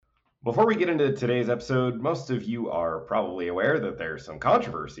Before we get into today's episode, most of you are probably aware that there's some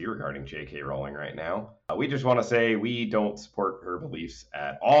controversy regarding J.K. Rowling right now. We just want to say we don't support her beliefs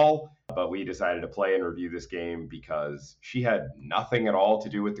at all, but we decided to play and review this game because she had nothing at all to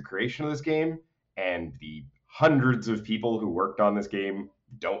do with the creation of this game, and the hundreds of people who worked on this game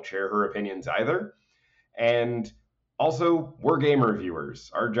don't share her opinions either. And also, we're game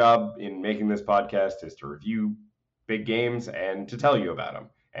reviewers. Our job in making this podcast is to review big games and to tell you about them.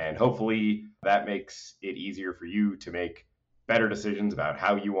 And hopefully that makes it easier for you to make better decisions about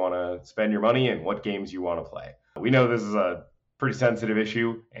how you want to spend your money and what games you want to play. We know this is a pretty sensitive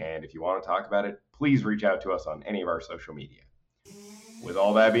issue, and if you want to talk about it, please reach out to us on any of our social media. With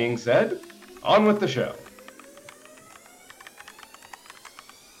all that being said, on with the show.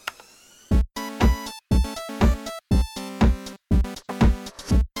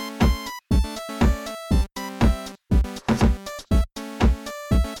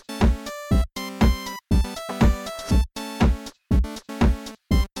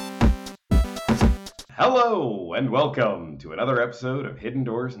 Hello, and welcome to another episode of Hidden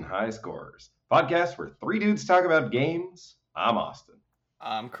Doors and High Scores, podcast where three dudes talk about games. I'm Austin.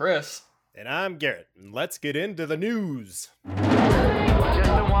 I'm Chris. And I'm Garrett. And let's get into the news.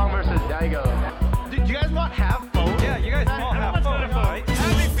 Justin Wong versus Daigo. Do you guys want half phones? Yeah, you guys all have phones, right?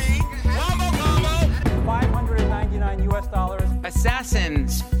 Happy feet, combo. $599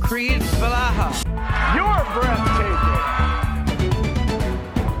 Assassin's Creed Valhalla. You're breathtaking.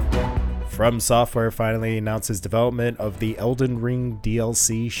 From Software finally announces development of the Elden Ring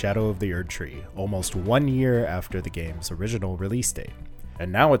DLC Shadow of the Erdtree, almost 1 year after the game's original release date.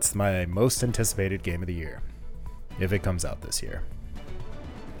 And now it's my most anticipated game of the year, if it comes out this year.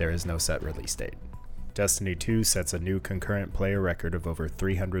 There is no set release date. Destiny 2 sets a new concurrent player record of over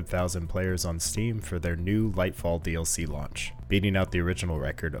 300,000 players on Steam for their new Lightfall DLC launch, beating out the original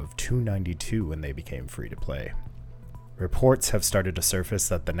record of 292 when they became free to play. Reports have started to surface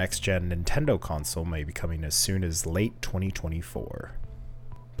that the next-gen Nintendo console may be coming as soon as late 2024.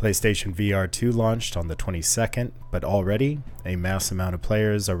 PlayStation VR 2 launched on the 22nd, but already, a mass amount of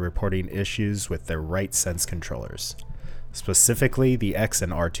players are reporting issues with their RightSense controllers, specifically the X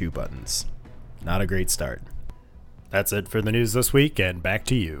and R2 buttons. Not a great start. That's it for the news this week, and back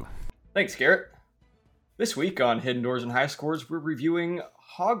to you. Thanks, Garrett. This week on Hidden Doors and High Scores, we're reviewing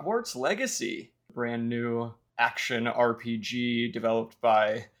Hogwarts Legacy, a brand new action RPG developed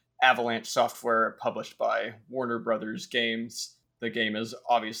by Avalanche Software, published by Warner Brothers Games. The game is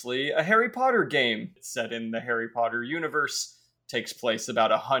obviously a Harry Potter game. It's set in the Harry Potter universe, takes place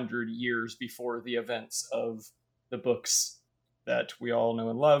about 100 years before the events of the books that we all know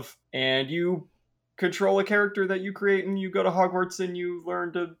and love. And you control a character that you create, and you go to Hogwarts and you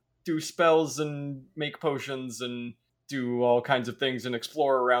learn to do spells and make potions and do all kinds of things and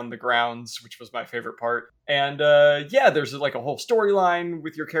explore around the grounds, which was my favorite part. And there's like a whole storyline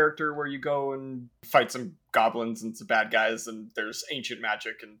with your character where you go and fight some goblins and some bad guys, and there's ancient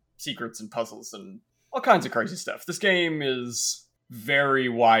magic and secrets and puzzles and all kinds of crazy stuff. This game is very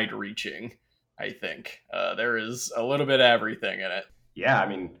wide-reaching, I think. There is a little bit of everything in it. Yeah, I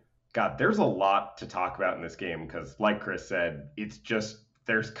mean, God, there's a lot to talk about in this game because, like Chris said, it's just,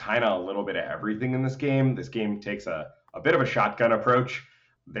 there's kind of a little bit of everything in this game. This game takes a bit of a shotgun approach.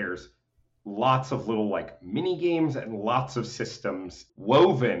 There's lots of little like mini games and lots of systems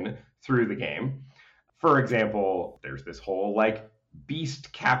woven through the game. For example, there's this whole like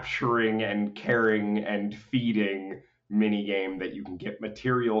beast capturing and caring and feeding mini game that you can get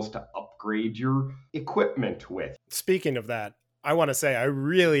materials to upgrade your equipment with. Speaking of that, I want to say I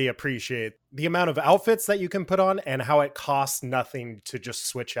really appreciate the amount of outfits that you can put on and how it costs nothing to just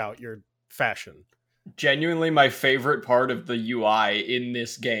switch out your fashion. Genuinely, my favorite part of the UI in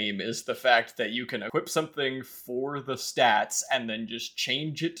this game is the fact that you can equip something for the stats and then just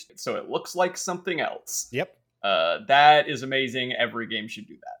change it so it looks like something else. Yep. That is amazing. Every game should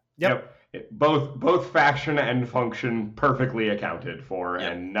do that. Yep. Both fashion and function perfectly accounted for,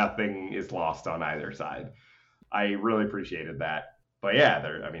 and nothing is lost on either side. I really appreciated that. But yeah,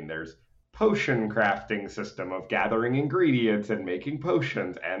 there's potion crafting system of gathering ingredients and making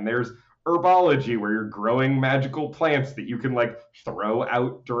potions, and there's herbology where you're growing magical plants that you can like throw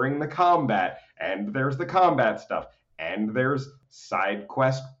out during the combat, and there's the combat stuff, and there's side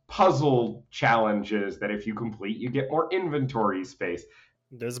quest puzzle challenges that if you complete you get more inventory space.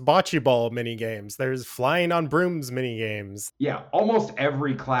 There's bocce ball mini games. There's flying on brooms mini games. Yeah, almost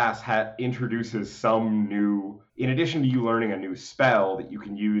every class introduces some new, in addition to you learning a new spell that you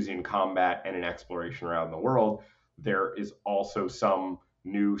can use in combat and in exploration around the world, there is also some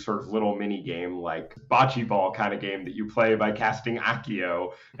new sort of little mini game like bocce ball kind of game that you play by casting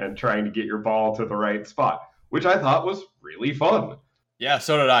Accio and trying to get your ball to the right spot, which I thought was really fun. Yeah,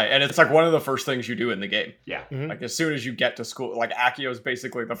 so did I. And it's like one of the first things you do in the game. Yeah. Mhm. Like as soon as you get to school, like Accio is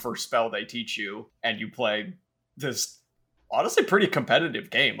basically the first spell they teach you, and you play this honestly pretty competitive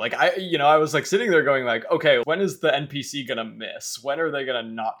game. Like I was like sitting there going like, okay, when is the NPC gonna miss? When are they gonna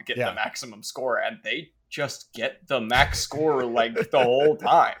not get the maximum score? And they just get the max score like the whole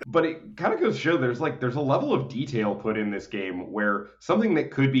time. But it kind of goes to show there's a level of detail put in this game where something that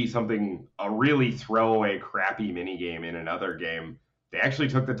could be a really throwaway crappy mini game in another game, they actually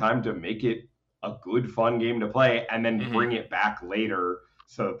took the time to make it a good fun game to play and then bring it back later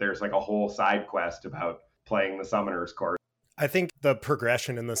so that there's like a whole side quest about playing the Summoner's Court. I think the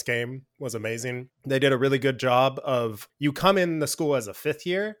progression in this game was amazing. They did a really good job of, you come in the school as a 5th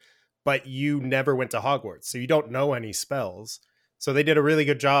year, but you never went to Hogwarts, so you don't know any spells. So they did a really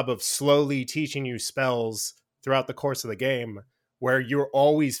good job of slowly teaching you spells throughout the course of the game, where you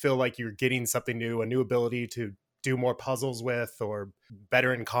always feel like you're getting something new, a new ability to do more puzzles with or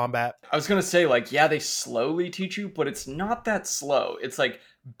better in combat. I was gonna say, like, yeah, they slowly teach you, but it's not that slow. It's like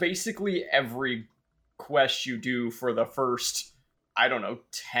basically every quest you do for the first,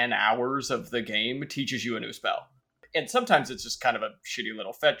 10 hours of the game teaches you a new spell. And sometimes it's just kind of a shitty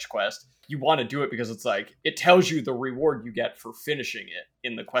little fetch quest. You want to do it because it's like, it tells you the reward you get for finishing it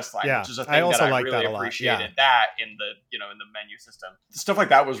in the quest line, which is a thing that I really appreciated that in the, in the menu system. Stuff like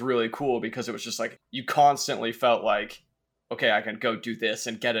that was really cool because it was just like, you constantly felt like, okay, I can go do this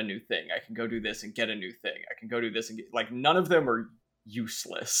and get a new thing. I can go do this and get a new thing. I can go do this and get, like, none of them are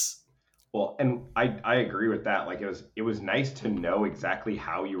useless. Well, and I agree with that. Like it was nice to know exactly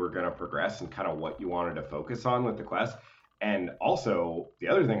how you were going to progress and kind of what you wanted to focus on with the quest. And also, the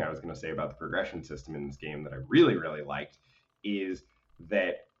other thing I was going to say about the progression system in this game that I really, really liked is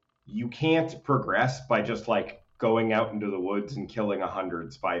that you can't progress by just like going out into the woods and killing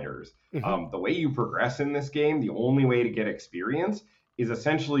 100 spiders. The way you progress in this game, the only way to get experience is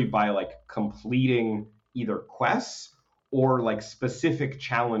essentially by like completing either quests or like specific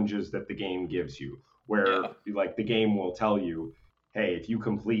challenges that the game gives you, where like the game will tell you, hey, if you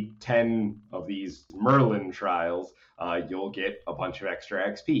complete 10 of these Merlin trials, you'll get a bunch of extra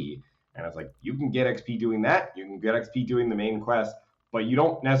XP. And it's like, you can get XP doing that, you can get XP doing the main quest, but you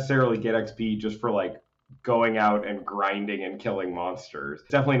don't necessarily get XP just for like going out and grinding and killing monsters.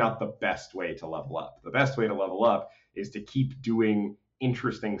 It's definitely not the best way to level up. The best way to level up is to keep doing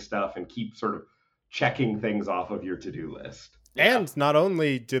interesting stuff and keep sort of checking things off of your to-do list. And not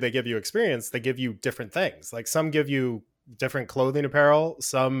only do they give you experience, they give you different things. Like some give you different clothing apparel,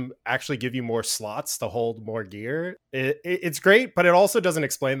 some actually give you more slots to hold more gear. It's great, but it also doesn't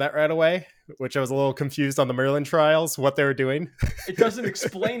explain that right away, which I was a little confused on the Merlin trials, what they were doing. It doesn't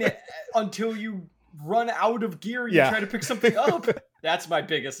explain it until you run out of gear and you try to pick something up. That's my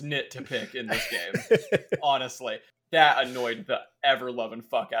biggest nit to pick in this game, honestly. That annoyed the ever-loving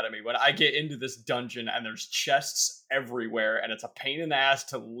fuck out of me. When I get into this dungeon and there's chests everywhere and it's a pain in the ass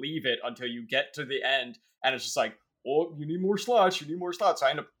to leave it until you get to the end, and it's just like, well, you need more slots, So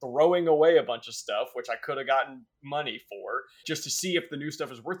I end up throwing away a bunch of stuff, which I could have gotten money for, just to see if the new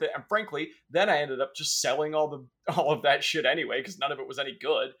stuff is worth it. And frankly, then I ended up just selling all of that shit anyway, because none of it was any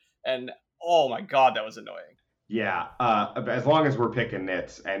good. And oh my god, that was annoying. Yeah, as long as we're picking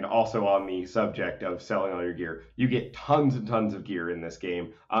nits, and also on the subject of selling all your gear, you get tons and tons of gear in this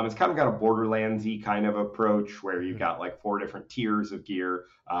game. It's kind of got a Borderlands-y kind of approach where you've got like 4 different tiers of gear,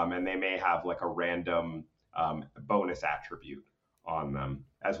 and they may have like a random bonus attribute on them,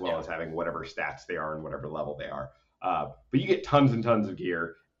 as well as having whatever stats they are and whatever level they are. But you get tons and tons of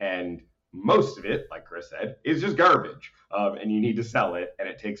gear, and most of it, like Chris said, is just garbage, and you need to sell it, and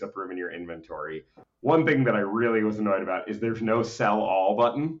it takes up room in your inventory. One thing that I really was annoyed about is there's no sell all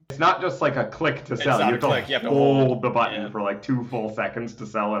button. It's not just like a click to sell. You have to hold the button for like 2 full seconds to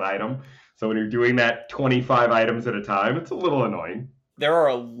sell an item. So when you're doing that 25 items at a time, it's a little annoying. There are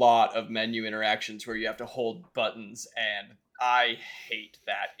a lot of menu interactions where you have to hold buttons, and I hate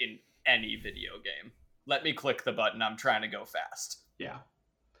that in any video game. Let me click the button. I'm trying to go fast. Yeah.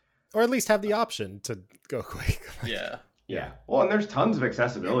 Or at least have the option to go quick. Yeah. Yeah. Well, and there's tons of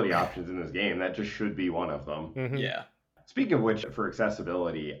accessibility options in this game. That just should be one of them. Mm-hmm. Yeah. Speaking of which, for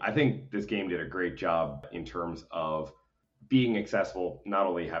accessibility, I think this game did a great job in terms of being accessible, not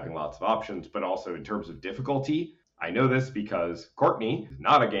only having lots of options, but also in terms of difficulty. I know this because Courtney is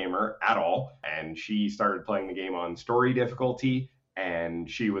not a gamer at all, and she started playing the game on story difficulty, and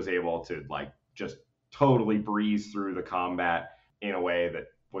she was able to like just totally breeze through the combat in a way that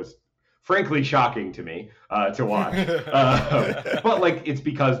was frankly shocking to me to watch. But like, it's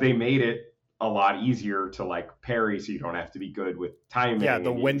because they made it a lot easier to like parry, so you don't have to be good with timing. Yeah,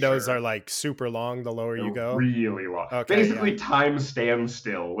 the windows are like super long the lower you go. Really long. Okay, basically, time stands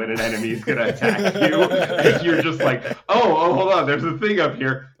still when an enemy's gonna attack you. You're just like, oh, hold on, there's a thing up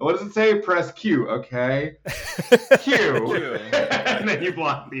here. What does it say? Press Q. Okay. Q. And then you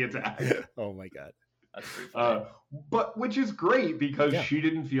block the attack. Oh my god. That's pretty funny. But which is great because she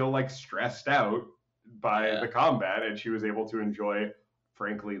didn't feel like stressed out by the combat, and she was able to enjoy,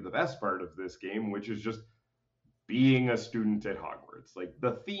 frankly, the best part of this game, which is just being a student at Hogwarts. Like,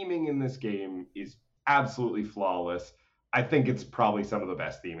 the theming in this game is absolutely flawless. I think it's probably some of the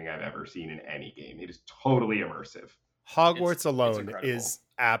best theming I've ever seen in any game. It is totally immersive. Hogwarts alone is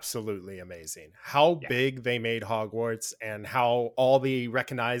absolutely amazing. How big they made Hogwarts, and how all the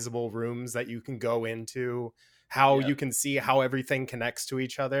recognizable rooms that you can go into, how you can see how everything connects to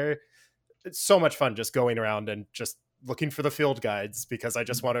each other. It's so much fun just going around and just looking for the field guides because I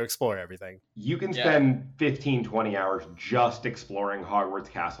just want to explore everything. You can spend 15, 20 hours just exploring Hogwarts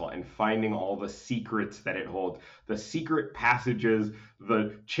Castle and finding all the secrets that it holds. The secret passages,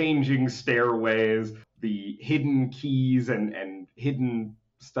 the changing stairways, the hidden keys and hidden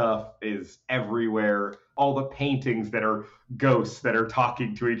stuff is everywhere. All the paintings that are ghosts that are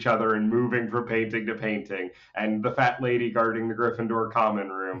talking to each other and moving from painting to painting, and the fat lady guarding the Gryffindor common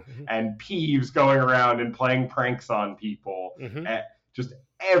room, and Peeves going around and playing pranks on people. Just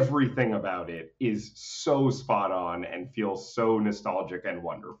everything about it is so spot on and feels so nostalgic and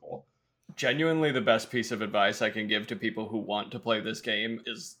wonderful. Genuinely, the best piece of advice I can give to people who want to play this game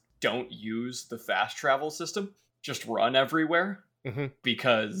is don't use the fast travel system. Just run everywhere.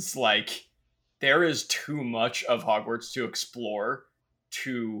 Because, like, there is too much of Hogwarts to explore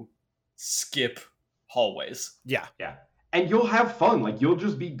to skip hallways. Yeah. And you'll have fun. Like, you'll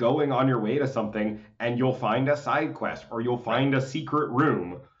just be going on your way to something and you'll find a side quest, or you'll find a secret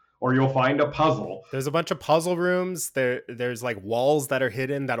room, or you'll find a puzzle. There's a bunch of puzzle rooms. There's like walls that are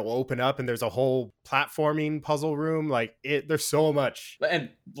hidden that'll open up, and there's a whole platforming puzzle room. Like, there's so much. And,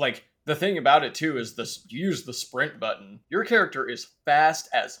 like, the thing about it, too, is you use the sprint button. Your character is fast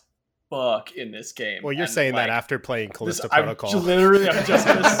as fuck in this game. Well, you're saying that after playing Callisto Protocol.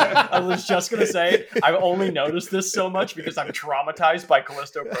 I was just gonna say, I've only noticed this so much because I'm traumatized by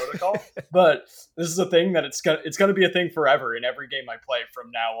Callisto Protocol. But this is a thing that it's gonna be a thing forever in every game I play from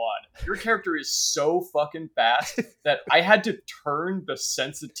now on. Your character is so fucking fast that I had to turn the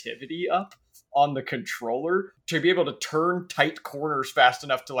sensitivity up on the controller to be able to turn tight corners fast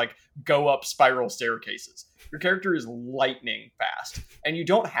enough to like go up spiral staircases. Your character is lightning fast, and you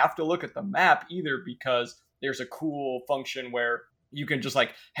don't have to look at the map either, because there's a cool function where you can just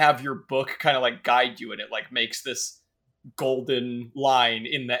like have your book kind of like guide you, and it like makes this golden line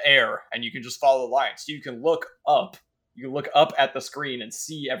in the air, and you can just follow the line. So you can look up at the screen and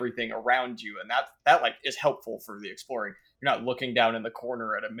see everything around you, and that like is helpful for the exploring. You're not looking down in the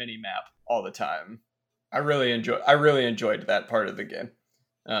corner at a mini map all the time. I really enjoyed that part of the game.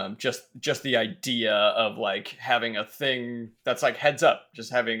 Just the idea of like having a thing that's like heads up,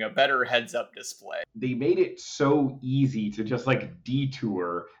 just having a better heads up display. They made it so easy to just like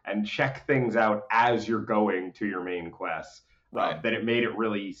detour and check things out as you're going to your main quests, that it made it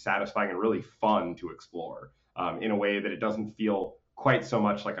really satisfying and really fun to explore, in a way that it doesn't feel quite so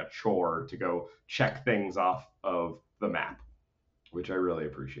much like a chore to go check things off of the map, which I really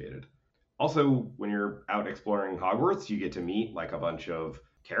appreciated. Also, when you're out exploring Hogwarts, you get to meet like a bunch of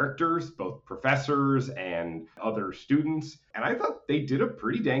characters, both professors and other students. And I thought they did a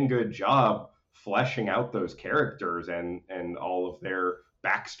pretty dang good job fleshing out those characters and all of their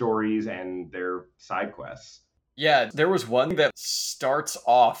backstories and their side quests. Yeah, there was one that starts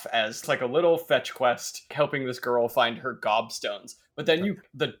off as like a little fetch quest helping this girl find her gobstones. But then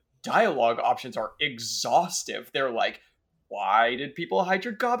the dialogue options are exhaustive. They're like, why did people hide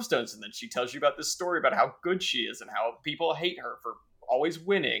your gobstones? And then she tells you about this story about how good she is and how people hate her for always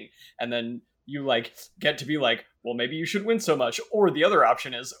winning. And then you like get to be like, well, maybe you should win so much. Or the other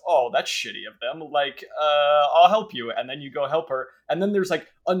option is, oh, that's shitty of them. Like, I'll help you. And then you go help her. And then there's like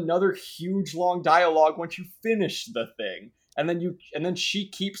another huge long dialogue once you finish the thing. And then she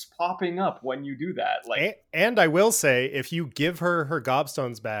keeps popping up when you do that. Like, and I will say, if you give her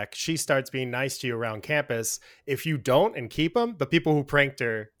gobstones back, she starts being nice to you around campus. If you don't and keep them, the people who pranked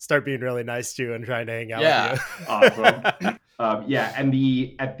her start being really nice to you and trying to hang out with you. Awesome.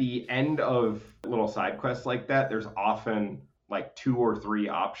 And at the end of little side quests like that, there's often like 2 or 3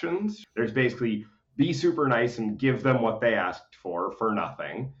 options. There's basically be super nice and give them what they asked for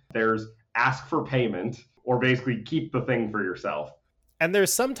nothing. There's ask for payment, or basically keep the thing for yourself. And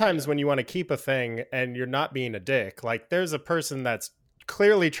there's sometimes when you want to keep a thing and you're not being a dick, like there's a person that's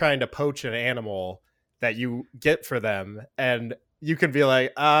clearly trying to poach an animal that you get for them, and you can be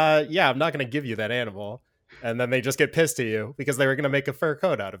like, yeah, I'm not going to give you that animal. And then they just get pissed at you because they were going to make a fur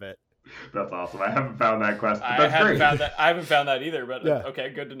coat out of it. That's awesome. I haven't found that quest. But I that's haven't great. found that. I haven't found that either. But Yeah. okay,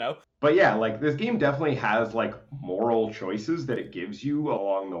 good to know. But yeah, like this game definitely has like moral choices that it gives you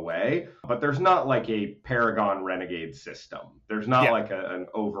along the way, but there's not like a Paragon Renegade system. There's not like an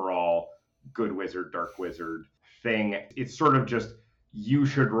overall good wizard, dark wizard thing. It's sort of just you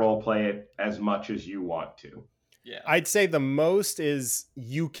should role play it as much as you want to. Yeah. I'd say the most is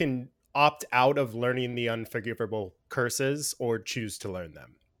you can opt out of learning the unforgivable curses or choose to learn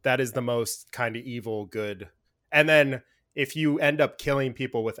them. That is the most kind of evil good. And then if you end up killing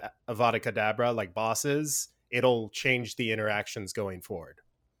people with Avada Kedavra, like bosses, it'll change the interactions going forward.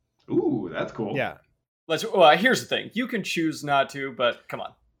 Ooh, that's cool. Yeah. Well, here's the thing. You can choose not to, but come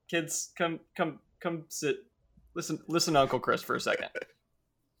on. Kids, come sit. Listen to Uncle Chris for a second.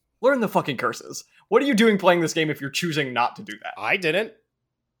 Learn the fucking curses. What are you doing playing this game if you're choosing not to do that? I didn't.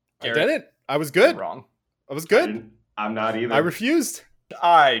 Garrett, I didn't. I was good. You're wrong. I was good. I'm not either. I refused.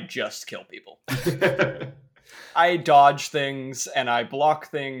 I just kill people. I dodge things and I block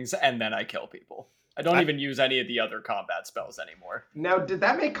things and then I kill people. I don't even use any of the other combat spells anymore. Now, did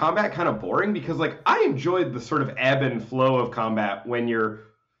that make combat kind of boring? Because like I enjoyed the sort of ebb and flow of combat when you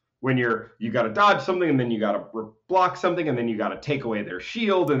got to dodge something and then you got to block something and then you got to take away their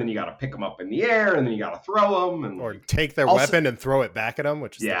shield and then you got to pick them up in the air and then you got to throw them and Or take their Also- weapon and throw it back at them,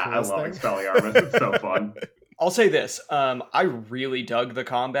 which is yeah, the I coolest love thing. Expelliarmus. It's so fun. I'll say this. I really dug the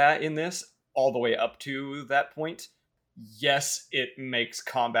combat in this all the way up to that point. Yes, it makes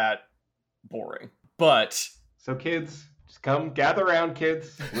combat boring. But So kids, just come gather around,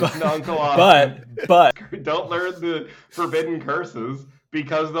 kids. Listen to Uncle Austin. but Don't learn the forbidden curses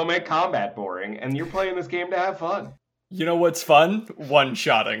because they'll make combat boring, and you're playing this game to have fun. you know what's fun?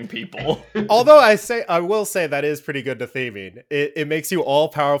 One-shotting people. Although I will say that is pretty good to theming. It makes you all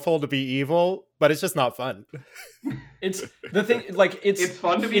powerful to be evil, but it's just not fun. It's the thing, like It's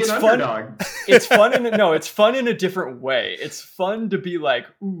fun to be it's an fun- underdog. It's fun it's fun in a different way. It's fun to be like,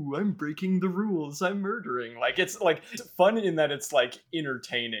 ooh, I'm breaking the rules, I'm murdering. Like it's fun in that it's like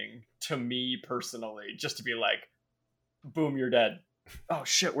entertaining to me personally, just to be like, boom, you're dead. Oh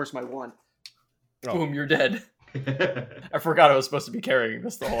shit, where's my wand? Oh. Boom, you're dead. I forgot I was supposed to be carrying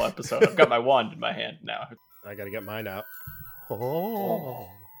this the whole episode. I've got my wand in my hand now. I gotta get mine out. Oh.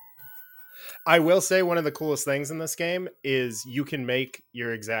 I will say one of the coolest things in this game is you can make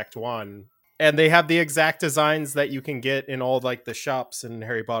your exact wand. And they have the exact designs that you can get in all like the shops in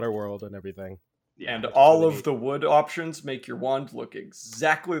Harry Potter world and everything. Yeah, And it's all really of the wood options make your wand look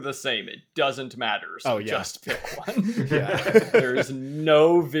exactly the same. It doesn't matter. So Oh, yeah. just pick one. Yeah. There's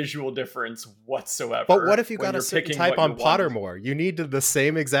no visual difference whatsoever. But what if you when got a you're certain picking type what on you want. Pottermore? You need the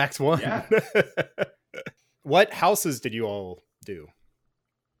same exact one. Yeah. What houses did you all do?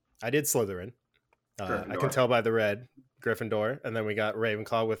 I did Slytherin. I Gryffindor. can tell by the red. Gryffindor. And then we got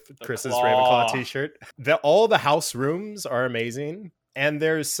Ravenclaw with Chris's claw. Ravenclaw t-shirt. All the house rooms are amazing. And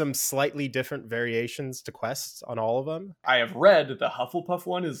there's some slightly different variations to quests on all of them. I have read the Hufflepuff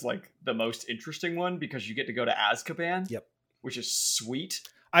one is like the most interesting one because you get to go to Azkaban. Yep. Which is sweet.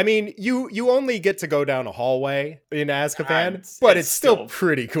 I mean, you only get to go down a hallway in Azkaban, It's- but it's it's still still-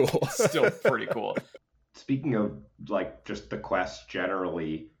 pretty cool. Still pretty cool. Speaking of like just the quests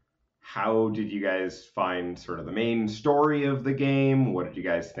generally, how did you guys find sort of the main story of the game? What did you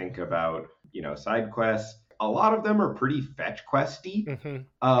guys think about, side quests? A lot of them are pretty fetch questy.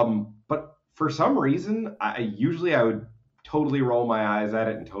 Mhm. But for some reason, I would totally roll my eyes at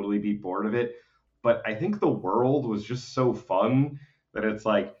it and totally be bored of it. But I think the world was just so fun that it's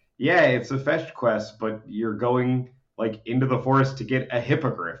like, yeah, it's a fetch quest, but you're going like into the forest to get a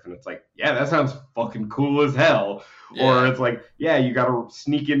hippogriff. And it's like, yeah, that sounds fucking cool as hell. Or it's like, yeah, you got to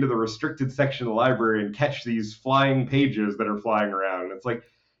sneak into the restricted section of the library and catch these flying pages that are flying around. And it's like,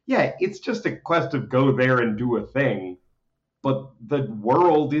 yeah, it's just a quest of go there and do a thing, but the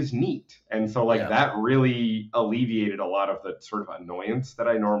world is neat. And so like Yeah. that really alleviated a lot of the sort of annoyance that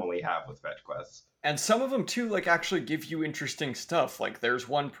I normally have with fetch quests. And some of them too, like actually give you interesting stuff. Like there's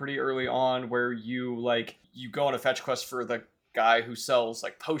one pretty early on where you go on a fetch quest for the guy who sells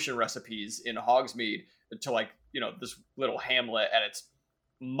like potion recipes in Hogsmeade to like, this little hamlet, and it's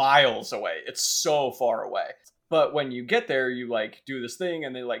miles away. It's so far away. But when you get there, you like do this thing,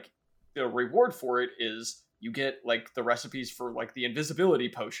 and they like the reward for it is you get like the recipes for like the invisibility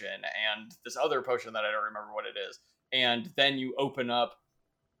potion and this other potion that I don't remember what it is. And then you open up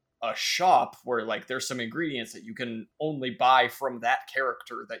a shop where like there's some ingredients that you can only buy from that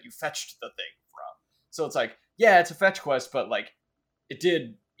character that you fetched the thing from. So it's like, yeah, it's a fetch quest, but like it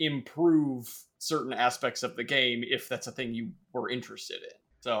did improve certain aspects of the game if that's a thing you were interested in.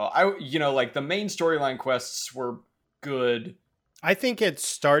 So like the main storyline quests were good. I think it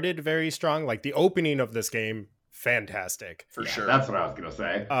started very strong. Like the opening of this game, fantastic. For sure. That's what I was gonna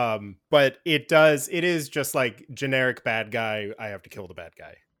say. But it is just like generic bad guy. I have to kill the bad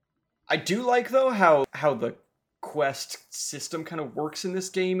guy. I do like though how the quest system kind of works in this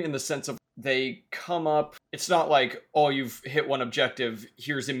game, in the sense of they come up. It's not like, oh, you've hit one objective,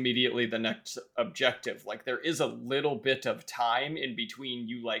 here's immediately the next objective. Like there is a little bit of time in between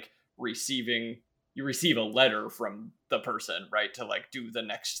you like you receive a letter from the person, right, to like do the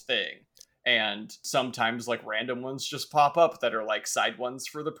next thing. And sometimes like random ones just pop up that are like side ones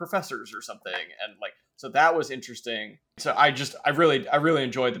for the professors or something. And like, so that was interesting. So I really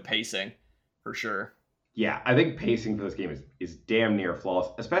enjoyed the pacing for sure. Yeah, I think pacing for this game is damn near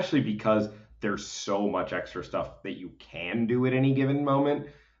flawless, especially because there's so much extra stuff that you can do at any given moment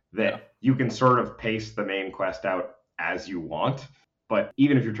that you can sort of pace the main quest out as you want. But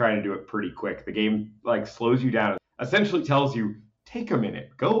even if you're trying to do it pretty quick, the game like slows you down, essentially tells you, take a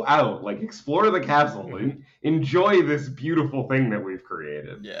minute, go out, like explore the castle and enjoy this beautiful thing that we've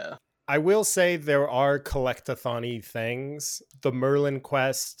created. Yeah. I will say there are collectathon-y things. The Merlin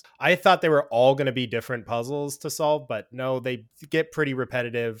quest, I thought they were all going to be different puzzles to solve, but no, they get pretty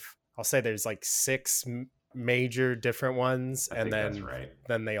repetitive. I'll say there's like 6 major different ones, and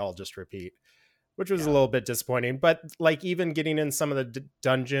then they all just repeat, which was a little bit disappointing. But like even getting in some of the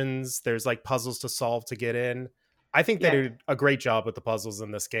dungeons, there's like puzzles to solve to get in. I think they did a great job with the puzzles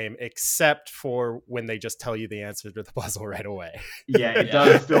in this game, except for when they just tell you the answer to the puzzle right away. Yeah, it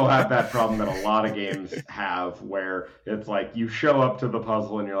does still have that problem that a lot of games have, where it's like you show up to the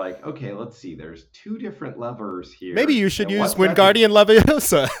puzzle and you're like, okay, let's see, there's 2 different levers here. Maybe you should use Wingardium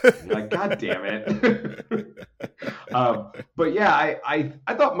Leviosa. You're like, God damn it. But yeah,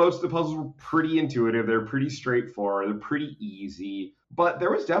 I thought most of the puzzles were pretty intuitive. They're pretty straightforward. They're pretty easy. But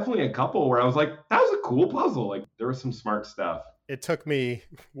there was definitely a couple where I was like, that was a cool puzzle. Like there was some smart stuff. It took me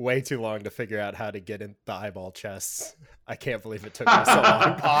way too long to figure out how to get in the eyeball chests. I can't believe it took me so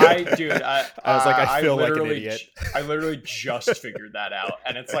long. I was like, I feel like an idiot. I literally just figured that out.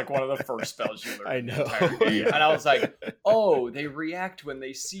 And it's like one of the first spells you learn. I know. The entire game. And I was like, oh, they react when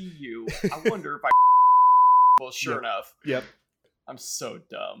they see you. I wonder if I... Well, sure enough. Yep. I'm so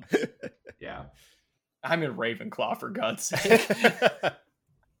dumb. Yeah. I'm in Ravenclaw, for God's sake.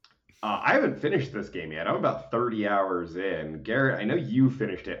 I haven't finished this game yet. I'm about 30 hours in. Garrett, I know you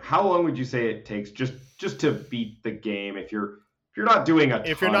finished it. How long would you say it takes just to beat the game if you're not doing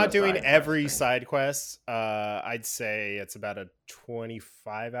every side quest? I'd say it's about a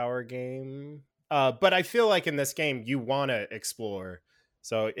 25-hour game. But I feel like in this game you want to explore.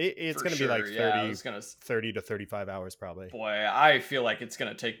 So it's going to be like 30 to 35 hours probably. Boy, I feel like it's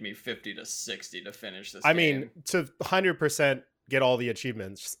going to take me 50 to 60 to finish this game. I mean, to 100% get all the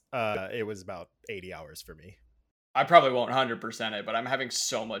achievements, it was about 80 hours for me. I probably won't 100% it, but I'm having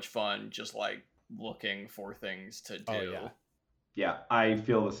so much fun just like looking for things to do. Oh, yeah. Yeah, I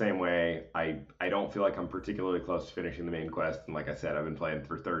feel the same way. I don't feel like I'm particularly close to finishing the main quest. And like I said, I've been playing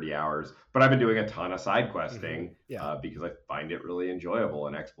for 30 hours, but I've been doing a ton of side questing because I find it really enjoyable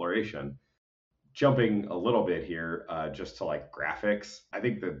in exploration. Jumping a little bit here, just to like graphics, I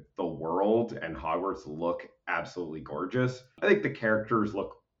think the world and Hogwarts look absolutely gorgeous. I think the characters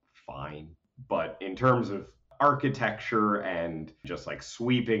look fine, but in terms of architecture and just like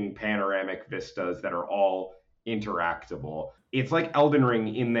sweeping panoramic vistas that are all interactable, it's like Elden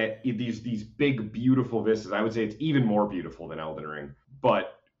Ring in that these big beautiful vistas. I would say it's even more beautiful than Elden Ring,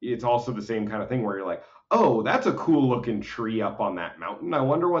 but it's also the same kind of thing where you're like, oh, that's a cool looking tree up on that mountain, I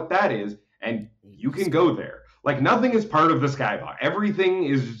wonder what that is, and you can go there. Like nothing is part of the skybox. Everything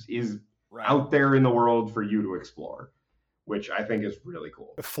is out there in the world for you to explore, which I think is really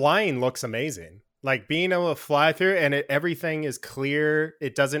cool. The flying looks amazing. Like being able to fly through and everything is clear.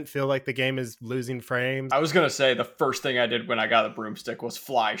 It doesn't feel like the game is losing frames. I was going to say the first thing I did when I got the broomstick was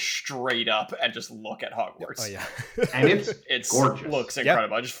fly straight up and just look at Hogwarts. Oh, yeah. And it's gorgeous. Looks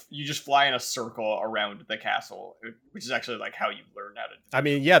incredible. Yep. You just fly in a circle around the castle, which is actually like how you learn how to do it. I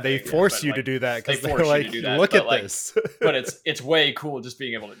mean, yeah, they force you to do that because they're like, look at this. But it's way cool just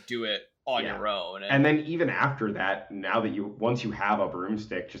being able to do it on your own. And then even after that, now that once you have a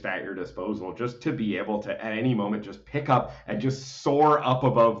broomstick just at your disposal, just to be able to at any moment just pick up and just soar up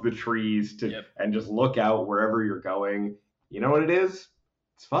above the trees and just look out wherever you're going. You know what it is?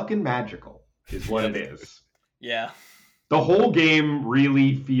 It's fucking magical is what it is. Yeah. The whole game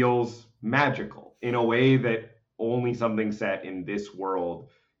really feels magical in a way that only something set in this world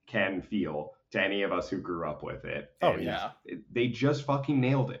can feel to any of us who grew up with it. Oh, And yeah. they just fucking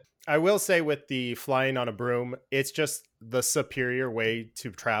nailed it. I will say with the flying on a broom, it's just the superior way to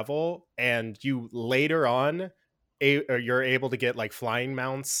travel. And you later on, you're able to get like flying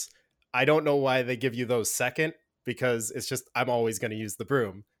mounts. I don't know why they give you those second, because it's just, I'm always going to use the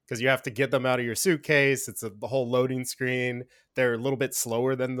broom because you have to get them out of your suitcase. It's the whole loading screen. They're a little bit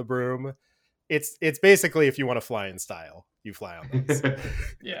slower than the broom. It's basically, if you want to fly in style, you fly on those.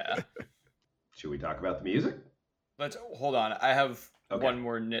 Yeah. Should we talk about the music? Let's hold on. I have Okay. one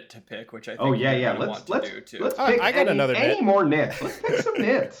more nit to pick, which I think Oh yeah, you're yeah. gonna Let's want to do too. let's Oh, pick I got another any nit. more nits. Let's pick some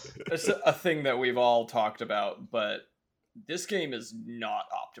nits. It's a thing that we've all talked about, but this game is not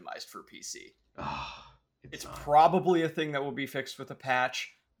optimized for PC. Ah, It's not. probably a thing that will be fixed with a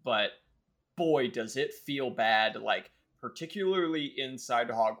patch, but boy, does it feel bad. Like, particularly inside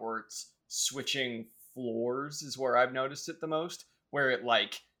Hogwarts, switching floors is where I've noticed it the most, where it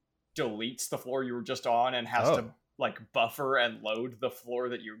like deletes the floor you were just on and has to like buffer and load the floor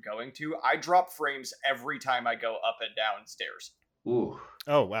that you're going to. I drop frames every time I go up and down stairs. Ooh.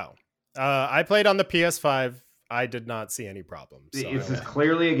 Oh, wow. I played on the PS5. I did not see any problems. So This is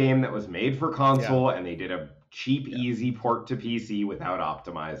clearly a game that was made for console, and they did a cheap, Yeah. easy port to PC without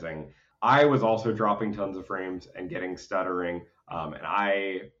optimizing. I was also dropping tons of frames and getting stuttering, and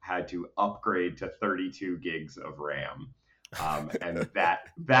I had to upgrade to 32 gigs of RAM. And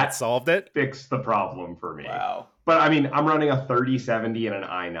that solved it. fixed the problem for me. Wow. But I mean, I'm running a 3070 and an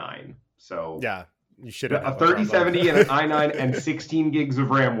i9, so Yeah, you should a have 3070 and an i9 and 16 gigs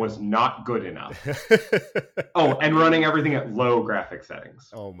of RAM was not good enough. Oh, and running everything at low graphic settings.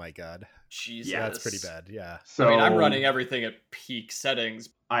 Oh my god. Jesus. Yeah, that's pretty bad. Yeah. So I mean, I'm running everything at peak settings.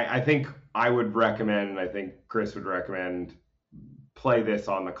 I think I would recommend, and I think Chris would recommend, play this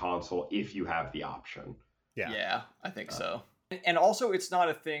on the console if you have the option. Yeah. I think so. And also, it's not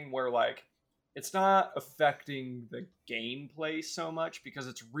a thing where, like, it's not affecting the gameplay so much because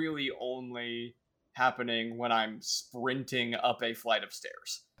it's really only happening when I'm sprinting up a flight of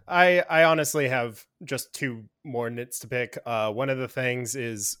stairs. I honestly have just two more nits to pick. One of the things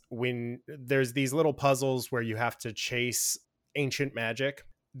is when there's these little puzzles where you have to chase ancient magic.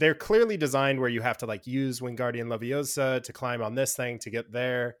 They're clearly designed where you have to like use Wingardium Leviosa to climb on this thing to get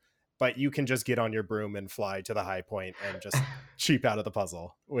there, but you can just get on your broom and fly to the high point and just cheap out of the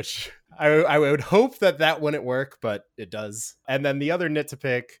puzzle, which I would hope that wouldn't work, but it does. And then the other nit to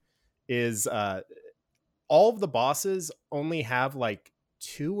pick is all of the bosses only have like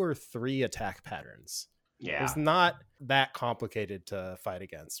 2 or 3 attack patterns. Yeah. It's not that complicated to fight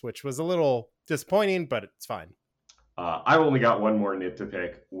against, which was a little disappointing, but it's fine. I've only got one more nit to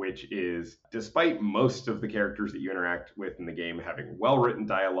pick, which is despite most of the characters that you interact with in the game having well-written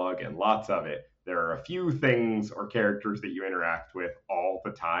dialogue and lots of it, there are a few things or characters that you interact with all the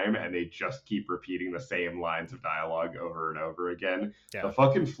time, and they just keep repeating the same lines of dialogue over and over again. Yeah. The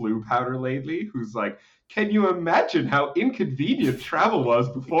fucking Flu Powder lately, who's like, can you imagine how inconvenient travel was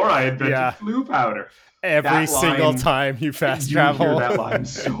before I invented Flu Powder? Every That single line- time you fast you travel. hear that line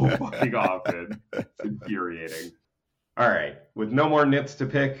so fucking often. It's infuriating. All right, with no more nits to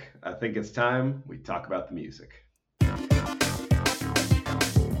pick, I think it's time we talk about the music.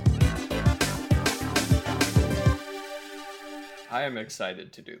 I am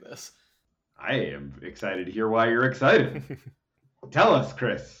excited to do this. I am excited to hear why you're excited. Tell us,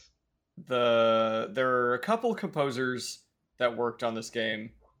 Chris. There are a couple composers that worked on this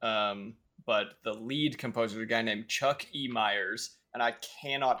game, but the lead composer is a guy named Chuck E. Myers, and I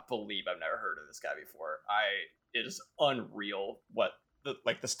cannot believe I've never heard of this guy before. It is unreal what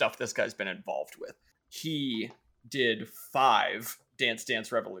the stuff this guy's been involved with. He did 5 Dance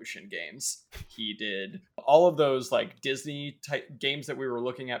Dance Revolution games. He did all of those like Disney type games that we were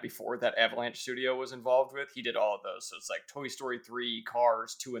looking at before that Avalanche Studio was involved with. He did all of those. So it's like Toy Story 3,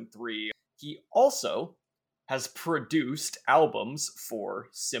 Cars 2 and 3. He also has produced albums for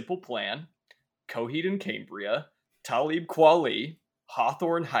Simple Plan, Coheed and Cambria, Talib Kweli,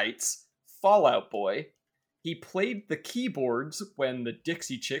 Hawthorne Heights, Fallout Boy. He played the keyboards when the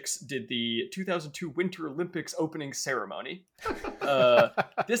Dixie Chicks did the 2002 Winter Olympics opening ceremony.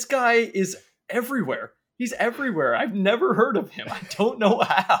 This guy is everywhere. He's everywhere. I've never heard of him. I don't know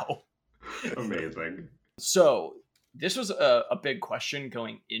how. Amazing. So this was a big question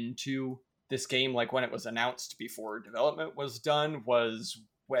going into this game, like when it was announced before development was done, was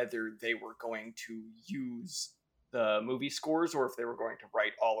whether they were going to use the movie scores or if they were going to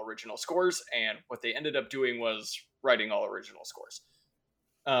write all original scores. And what they ended up doing was writing all original scores.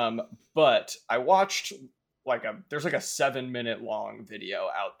 But I watched there's like a 7-minute long video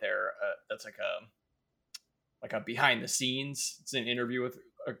out there that's like a behind the scenes. It's an interview with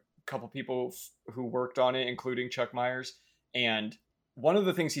a couple people who worked on it, including Chuck Myers. And one of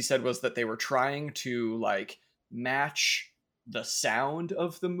the things he said was that they were trying to like match the sound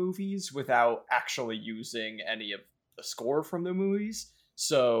of the movies without actually using any of the score from the movies.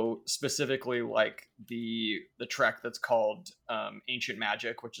 So specifically like the track that's called Ancient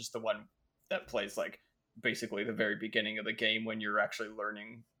Magic, which is the one that plays like basically the very beginning of the game when you're actually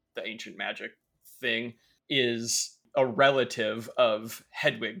learning the ancient magic thing, is a relative of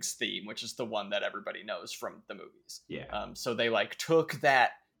Hedwig's theme, which is the one that everybody knows from the movies. Yeah. So they like took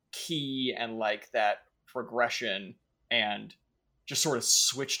that key and like that progression and just sort of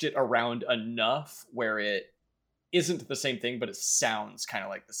switched it around enough where it isn't the same thing, but it sounds kind of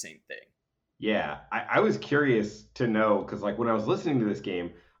like the same thing. Yeah, I was curious to know, because like when I was listening to this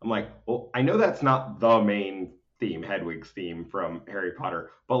game, I'm like, well, I know that's not the main theme, Hedwig's theme from Harry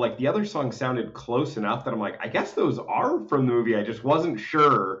Potter, but like the other songs sounded close enough that I'm like, I guess those are from the movie. I just wasn't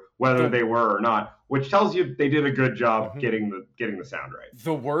sure whether they were or not, which tells you they did a good job getting the sound right.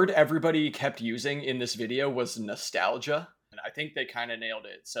 The word everybody kept using in this video was nostalgia, and I think they kind of nailed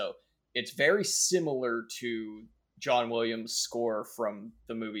it. So it's very similar to John Williams' score from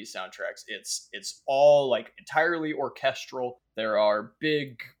the movie soundtracks. It's all like entirely orchestral. There are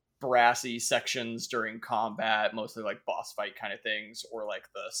big brassy sections during combat, mostly like boss fight kind of things, or like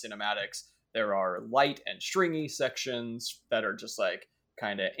the cinematics. There are light and stringy sections that are just like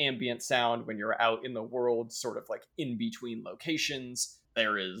kind of ambient sound when you're out in the world, sort of like in between locations.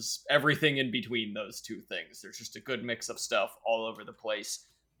 There is everything in between those two things. There's just a good mix of stuff all over the place.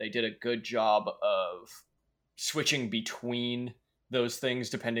 They did a good job of switching between those things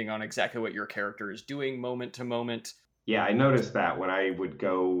depending on exactly what your character is doing moment to moment. Yeah, I noticed that when I would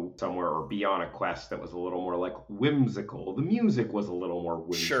go somewhere or be on a quest that was a little more like whimsical, the music was a little more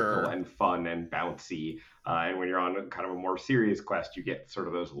whimsical and fun and bouncy. And when you're on kind of a more serious quest, you get sort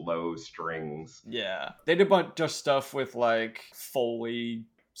of those low strings. Yeah. They did a bunch of stuff with like Foley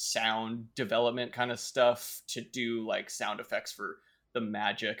sound development kind of stuff to do like sound effects for the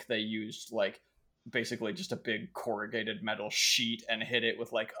magic. They used like basically just a big corrugated metal sheet and hit it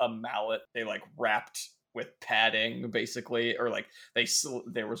with like a mallet. They like wrapped with padding basically, or like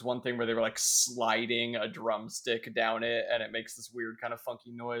there was one thing where they were like sliding a drumstick down it and it makes this weird kind of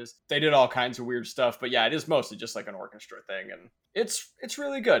funky noise. They did all kinds of weird stuff, but yeah, it is mostly just like an orchestra thing, and it's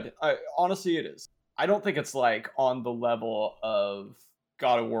really good. Honestly, it is. I don't think it's like on the level of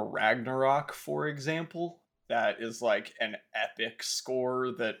God of War Ragnarok, for example. That is like an epic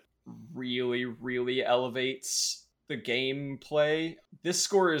score that really, really elevates the gameplay. This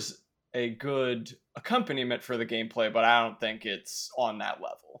score is a good accompaniment for the gameplay, but I don't think it's on that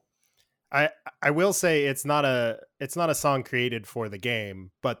level. I will say it's not a song created for the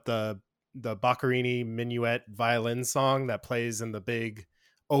game, but the Boccherini Minuet violin song that plays in the big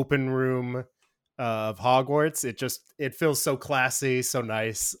open room of Hogwarts, it feels so classy, so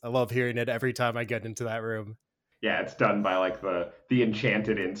nice. I love hearing it every time I get into that room. Yeah, it's done by like the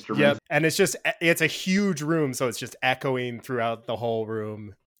enchanted instruments. Yep, and it's a huge room, so it's just echoing throughout the whole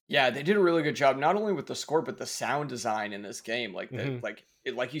room. Yeah, they did a really good job, not only with the score, but the sound design in this game. Like,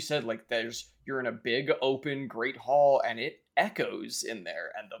 like you said, like you're in a big open great hall and it echoes in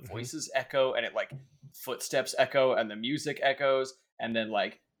there, and the voices echo, and it like footsteps echo, and the music echoes, and then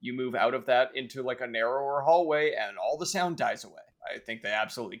like you move out of that into like a narrower hallway and all the sound dies away. I think they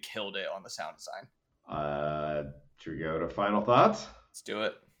absolutely killed it on the sound design. Should we go to final thoughts? Let's do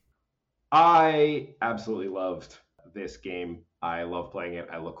it. I absolutely loved this game. I love playing it.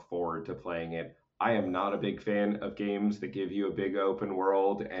 I look forward to playing it. I am not a big fan of games that give you a big open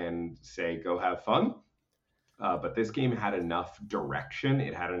world and say, go have fun. But this game had enough direction.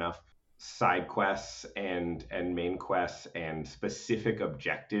 It had enough side quests and main quests and specific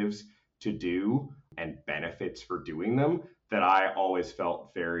objectives to do and benefits for doing them that I always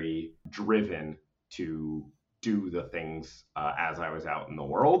felt very driven to do the things as I was out in the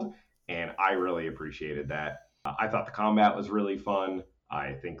world. And I really appreciated that. I thought the combat was really fun.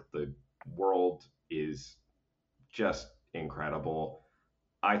 I think the world is just incredible.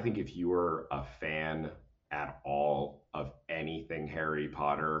 I think if you were a fan at all of anything Harry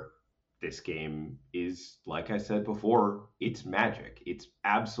Potter, this game is, like I said before, it's magic. It's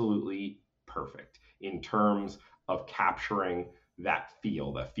absolutely perfect in terms of capturing that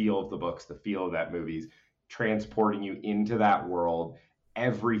feel, the feel of the books, the feel of that movies, transporting you into that world.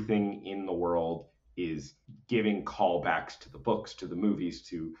 Everything in the world is giving callbacks to the books, to the movies,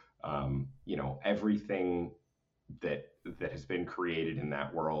 to everything that has been created in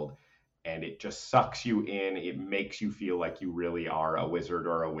that world. and it just sucks you in. It makes you feel like you really are a wizard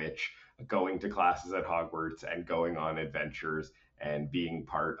or a witch going to classes at Hogwarts and going on adventures and being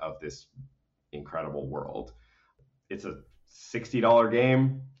part of this incredible world. It's a $60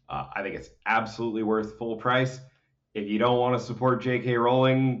 game. I think it's absolutely worth full price. If you don't want to support J.K.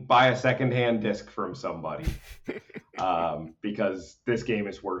 Rowling, buy a secondhand disc from somebody, because this game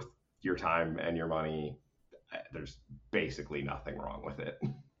is worth your time and your money. There's basically nothing wrong with it.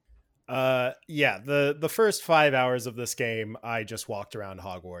 Yeah, the first 5 hours of this game, I just walked around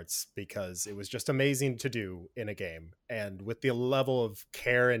Hogwarts because it was just amazing to do in a game. And with the level of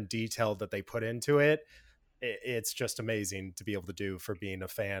care and detail that they put into it, it's just amazing to be able to do for being a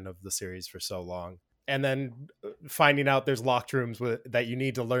fan of the series for so long. And then finding out there's locked rooms that you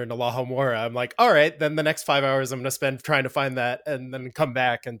need to learn Alohomora, I'm like, all right, then the next 5 hours I'm going to spend trying to find that and then come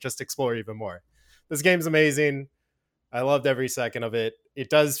back and just explore even more. This game's amazing. I loved every second of it.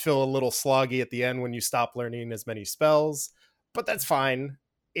 It does feel a little sloggy at the end when you stop learning as many spells, but that's fine.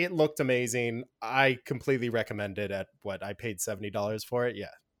 It looked amazing. I completely recommend it at what I paid $70 for it.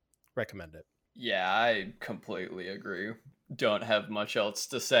 Yeah, recommend it. Yeah, I completely agree. Don't have much else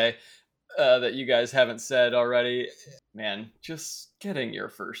to say that you guys haven't said already. Man, just getting your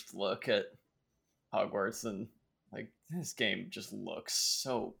first look at Hogwarts and like this game just looks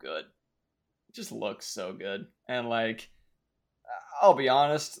so good. It just looks so good. And like, I'll be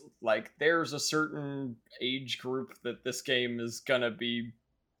honest, like there's a certain age group that this game is gonna be,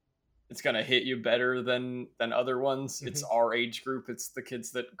 it's gonna hit you better than other ones. Mm-hmm. It's our age group. It's the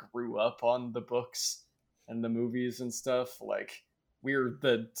kids that grew up on the books and the movies and stuff. Like we're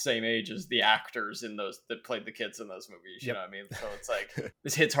the same age as the actors in those that played the kids in those movies. You know what I mean? So it's like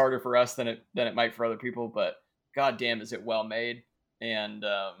this hits harder for us than it might for other people. But goddamn, is it well made? And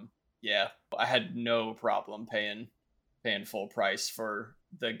yeah, I had no problem paying full price for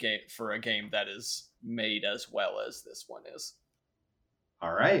the game, for a game that is made as well as this one is.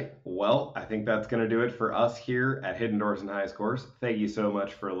 All right. Well, I think that's going to do it for us here at Hidden Doors and High Scores. Thank you so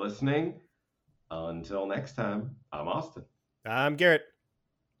much for listening. Until next time, I'm Austin. I'm Garrett.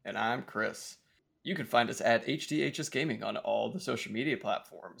 And I'm Chris. You can find us at HDHS Gaming on all the social media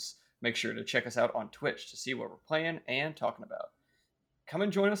platforms. Make sure to check us out on Twitch to see what we're playing and talking about. Come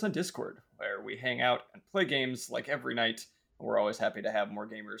and join us on Discord, where we hang out and play games like every night, and we're always happy to have more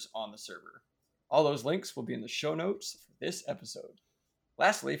gamers on the server. All those links will be in the show notes for this episode.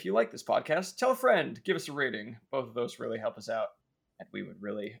 Lastly, if you like this podcast, tell a friend, give us a rating. Both of those really help us out, and we would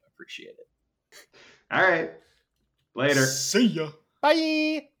really appreciate it. All right. Later. See ya.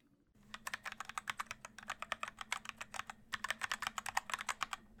 Bye.